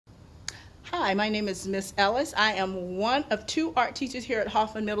Hi, my name is Miss Ellis. I am one of two art teachers here at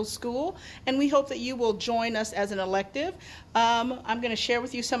Hoffman Middle School, and we hope that you will join us as an elective. I'm going to share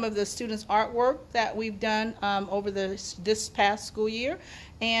with you some of the students' artwork that we've done over this past school year,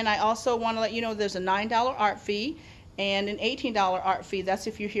 and I also want to let you know there's a $9 art fee and an $18 art fee. That's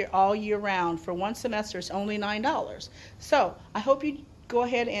if you're here all year round. For one semester, it's only $9. So I hope you go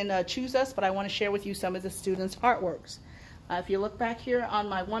ahead and choose us, but I want to share with you some of the students' artworks. If you look back here on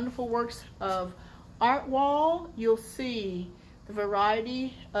my wonderful works of art wall, you'll see the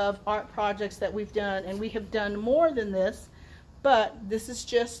variety of art projects that we've done, and we have done more than this, but this is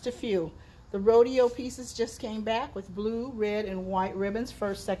just a few. The rodeo pieces just came back with blue, red, and white ribbons,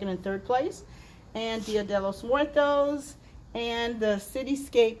 first, second, and third place, and Dia de los Muertos, and the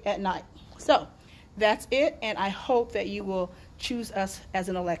cityscape at night. So that's it, and I hope that you will choose us as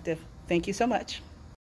an elective. Thank you so much.